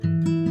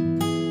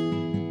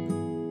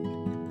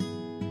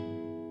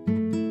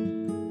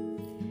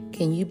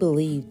Can you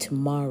believe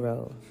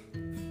tomorrow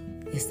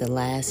is the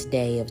last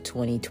day of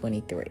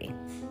 2023?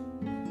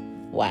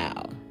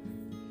 Wow.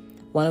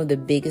 One of the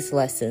biggest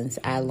lessons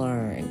I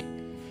learned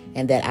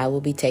and that I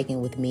will be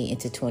taking with me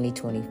into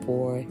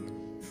 2024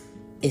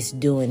 is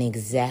doing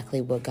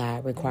exactly what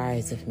God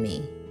requires of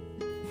me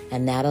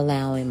and not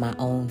allowing my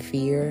own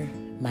fear,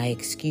 my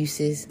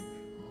excuses,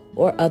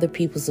 or other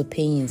people's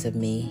opinions of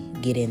me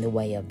get in the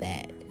way of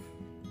that.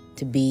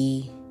 To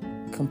be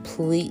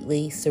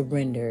completely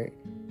surrendered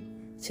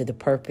to the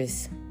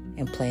purpose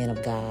and plan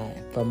of God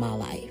for my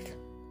life.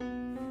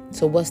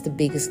 So what's the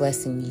biggest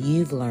lesson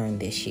you've learned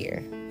this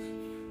year?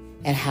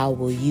 And how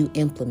will you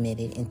implement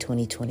it in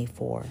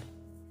 2024?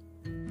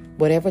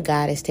 Whatever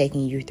God is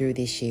taking you through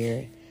this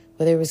year,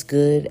 whether it was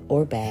good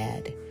or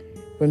bad,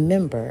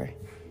 remember,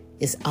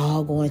 it's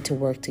all going to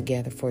work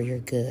together for your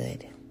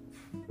good.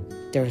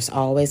 There's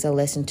always a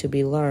lesson to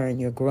be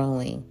learned. You're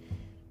growing.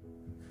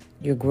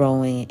 You're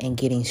growing and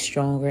getting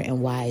stronger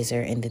and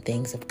wiser in the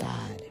things of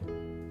God.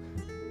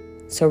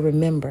 So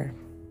remember,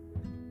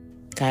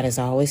 God is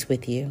always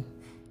with you.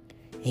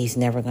 He's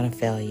never going to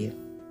fail you.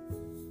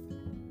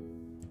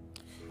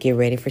 Get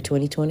ready for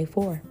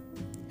 2024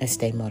 and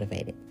stay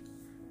motivated.